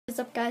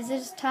up, guys?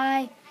 It's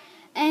Ty,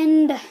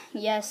 and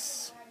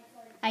yes,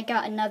 I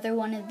got another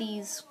one of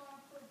these.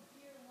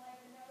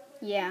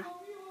 Yeah.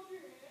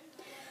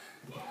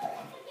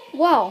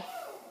 Wow.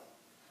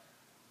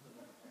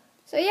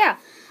 So yeah,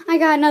 I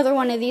got another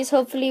one of these.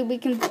 Hopefully we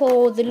can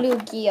pull the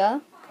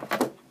Lugia.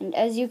 And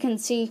as you can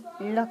see,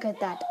 look at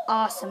that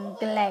awesome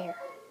glare.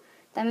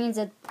 That means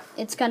that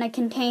it's gonna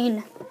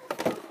contain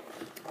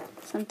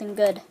something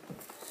good.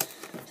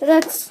 So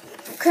let's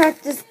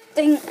crack this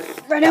thing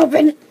right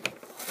open.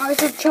 I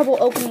always have trouble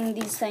opening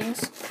these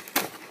things.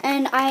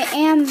 And I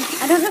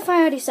don't know if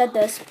I already said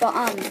this, but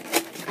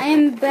I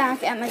am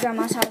back at my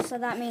grandma's house, so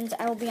that means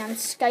I will be on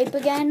Skype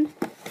again.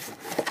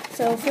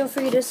 So feel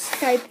free to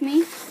Skype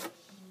me.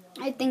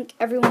 I think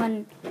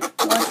everyone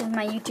who watches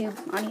my YouTube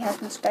already has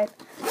me Skype.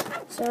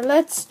 So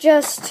let's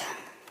just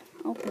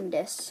open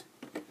this.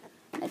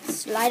 Let's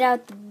slide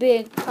out the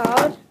big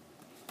card.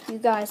 You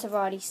guys have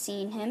already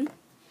seen him.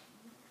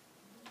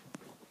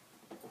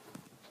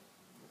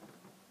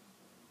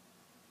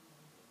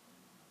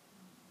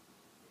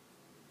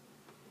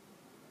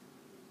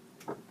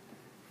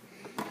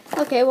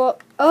 Okay, well,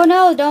 oh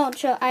no, don't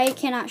show, I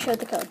cannot show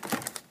the code.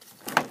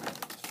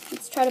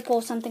 Let's try to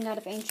pull something out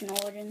of Ancient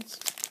Origins.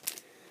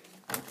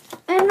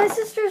 And my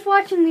sister's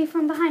watching me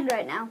from behind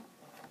right now.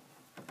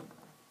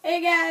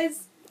 Hey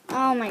guys!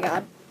 Oh my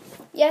god.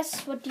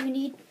 Yes, what do you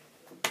need?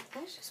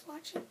 I was just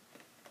watching.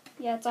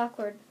 Yeah, it's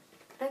awkward.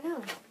 I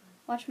know.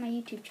 Watch my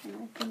YouTube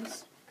channel,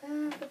 please.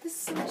 But this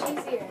is so much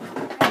easier.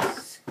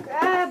 Let's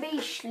grab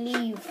a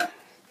sleeve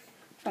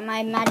from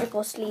my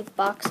magical sleeve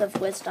box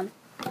of wisdom.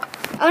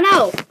 Oh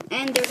no!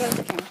 And there goes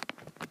the camera.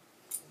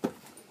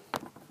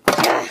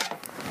 God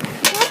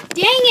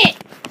dang it!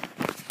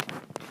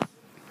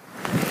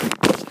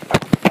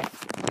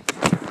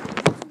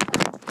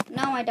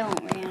 No, I don't,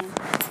 Rihanna.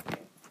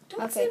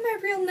 Don't say my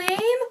real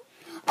name.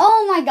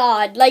 Oh my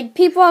god, like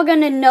people are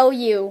gonna know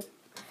you.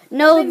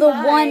 Know They the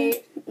might. one.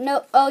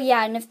 No, oh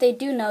yeah, and if they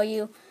do know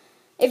you,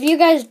 if you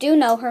guys do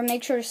know her,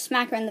 make sure to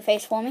smack her in the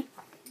face for me.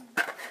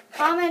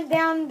 Comment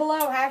down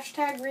below,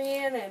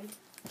 #Rhiannon,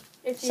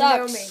 if you Sucks.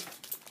 know me.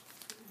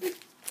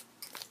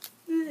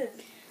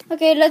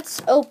 Okay,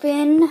 let's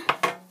open.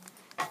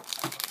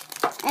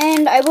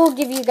 And I will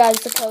give you guys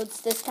the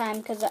codes this time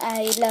because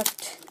I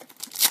left.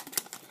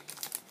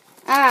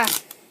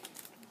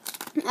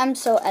 I'm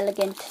so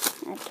elegant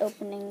at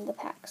opening the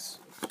packs.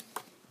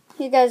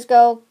 Here you guys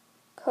go.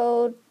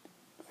 Code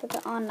for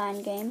the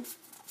online game.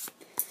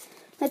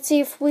 Let's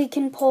see if we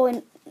can pull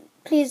in.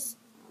 Please.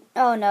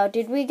 Oh no,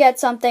 did we get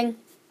something?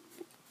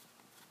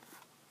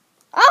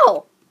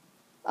 Oh!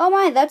 Oh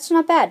my, that's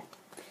not bad.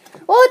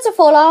 Well, it's a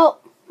Fallout.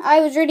 I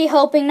was really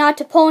hoping not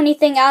to pull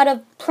anything out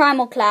of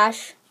Primal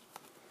Clash.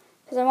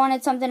 Because I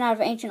wanted something out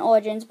of Ancient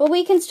Origins. But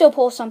we can still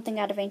pull something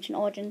out of Ancient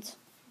Origins.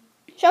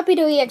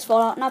 Shopee EX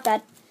Fallout, not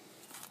bad.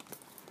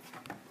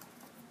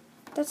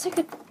 That's like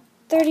a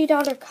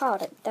 $30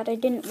 card that I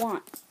didn't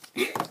want.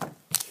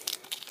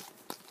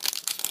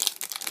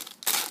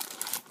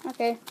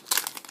 Okay.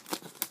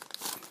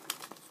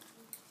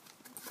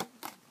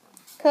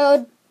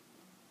 Code.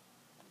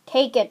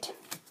 Take it.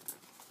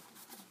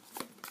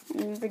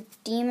 And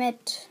redeem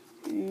it.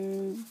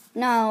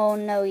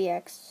 No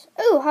EX.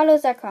 Ooh, how low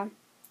is that card?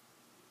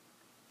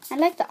 I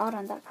like the art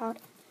on that card.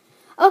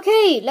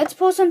 Okay, let's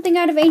pull something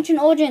out of Ancient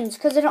Origins,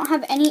 because I don't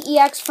have any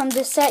EX from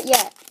this set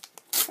yet.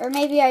 Or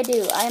maybe I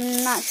do,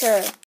 I'm not sure.